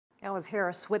That was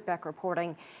Harris Whitbeck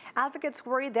reporting. Advocates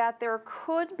worry that there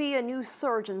could be a new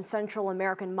surge in Central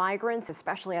American migrants,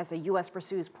 especially as the U.S.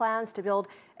 pursues plans to build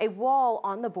a wall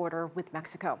on the border with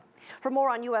Mexico. For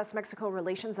more on U.S.-Mexico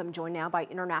relations, I'm joined now by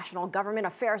international government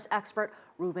affairs expert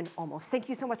Ruben Olmos. Thank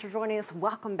you so much for joining us.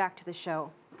 Welcome back to the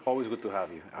show. Always good to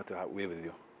have you. Be with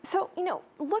you. So,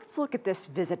 let's look at this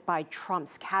visit by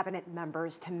Trump's cabinet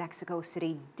members to Mexico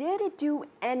City. Did it do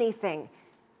anything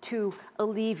to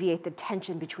alleviate the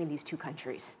tension between these two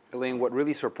countries? Elaine, what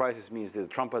really surprises me is that the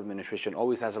Trump administration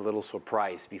always has a little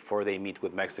surprise before they meet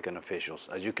with Mexican officials.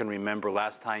 As you can remember,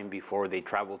 last time before they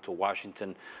traveled to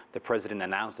Washington, the president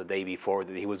announced the day before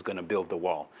that he was going to build the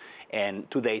wall. And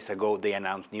 2 days ago, they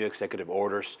announced new executive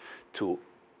orders to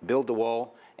build the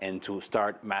wall and to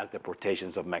start mass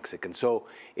deportations of Mexicans. So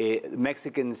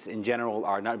Mexicans in general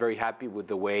are not very happy with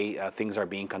the way things are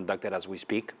being conducted as we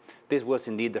speak. This was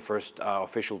indeed the first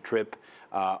official trip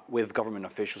with government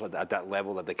officials at that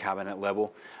level, at the cabinet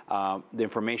level. The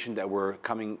information that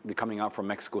coming out from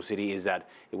Mexico City is that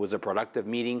it was a productive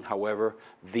meeting. However,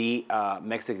 the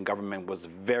Mexican government was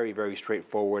very, very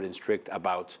straightforward and strict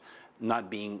about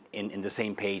not being in the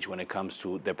same page when it comes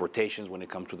to deportations, when it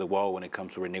comes to the wall, when it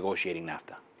comes to renegotiating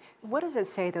NAFTA. What does it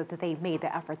say, though, that they made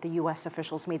the effort, the U.S.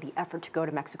 officials made the effort to go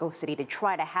to Mexico City to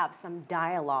try to have some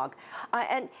dialogue?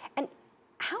 And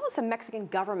how is the Mexican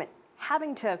government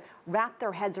having to wrap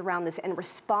their heads around this and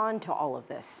respond to all of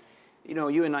this?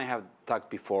 You and I have talked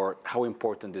before how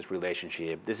important this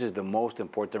relationship. This is the most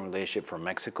important relationship for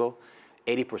Mexico.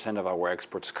 80% of our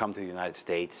exports come to the United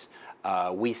States.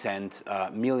 We send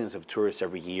millions of tourists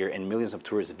every year, and millions of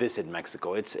tourists visit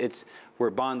Mexico. We're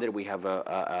bonded. We have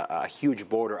a huge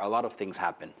border. A lot of things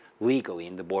happen legally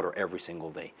in the border every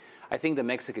single day. I think the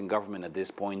Mexican government at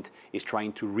this point is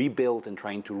trying to rebuild and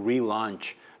trying to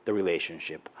relaunch the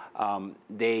relationship.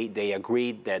 They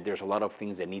agreed that there's a lot of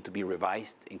things that need to be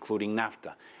revised, including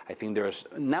NAFTA. I think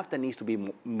NAFTA needs to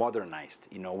be modernized.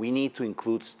 We need to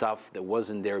include stuff that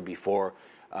wasn't there before.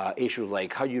 Issues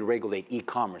like how you regulate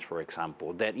e-commerce, for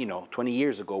example, that 20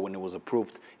 years ago when it was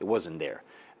approved, it wasn't there.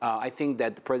 I think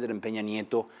that President Peña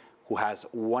Nieto, who has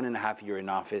 1.5 years in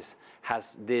office,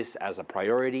 has this as a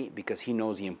priority because he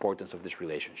knows the importance of this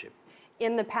relationship.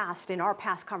 In the past, in our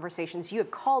past conversations, you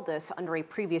have called this, under a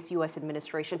previous U.S.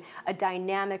 administration, a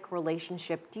dynamic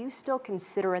relationship. Do you still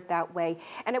consider it that way?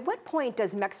 And at what point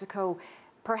does Mexico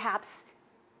perhaps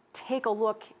take a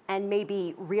look and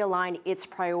maybe realign its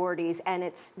priorities and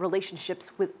its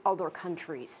relationships with other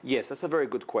countries? Yes, that's a very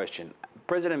good question.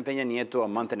 President Peña Nieto, a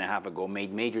month and a half ago,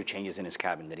 made major changes in his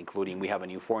cabinet, including we have a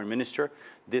new foreign minister.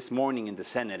 This morning in the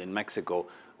Senate in Mexico,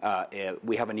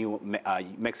 we have a new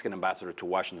Mexican ambassador to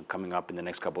Washington coming up in the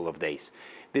next couple of days.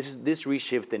 This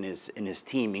reshift in his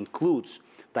team includes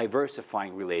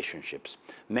diversifying relationships.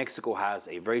 Mexico has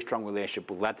a very strong relationship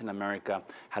with Latin America,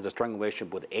 has a strong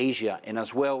relationship with Asia, and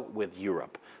as well with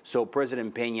Europe. So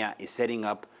President Peña is setting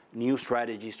up new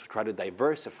strategies to try to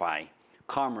diversify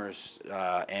commerce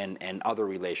and other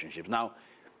relationships. Now,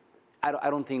 I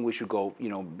don't think we should go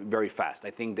very fast.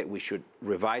 I think that we should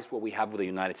revise what we have with the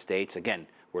United States. Again,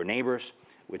 we're neighbors.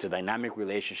 It's a dynamic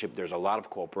relationship. There's a lot of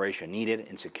cooperation needed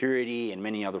in security and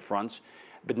many other fronts,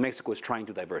 but Mexico is trying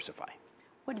to diversify.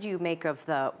 What did you make of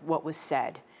what was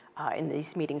said in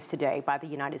these meetings today by the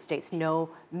United States? No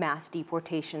mass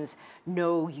deportations,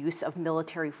 no use of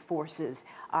military forces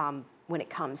when it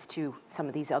comes to some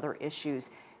of these other issues.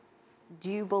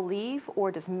 Do you believe,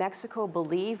 or does Mexico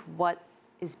believe what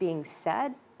is being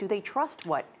said? Do they trust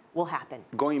what will happen?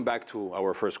 Going back to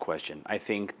our first question, I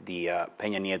think the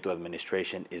Peña Nieto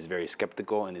administration is very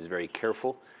skeptical and is very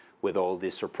careful with all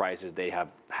these surprises they have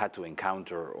had to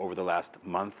encounter over the last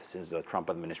month since the Trump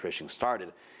administration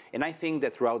started. And I think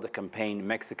that throughout the campaign,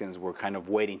 Mexicans were kind of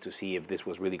waiting to see if this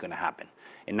was really going to happen.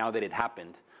 And now that it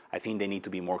happened, I think they need to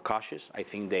be more cautious. I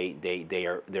think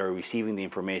they're receiving the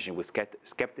information with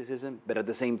skepticism, but at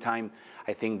the same time,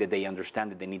 I think that they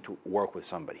understand that they need to work with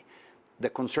somebody. The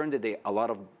concern that a lot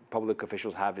of public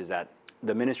officials have is that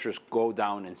the ministers go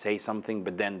down and say something,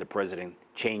 but then the president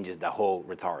changes the whole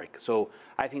rhetoric. So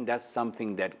I think that's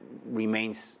something that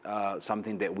remains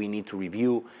something that we need to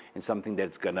review and something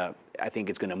that's I think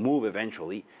it's gonna move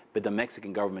eventually, but the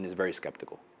Mexican government is very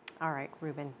skeptical. All right,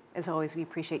 Ruben, as always, we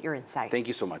appreciate your insight. Thank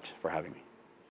you so much for having me.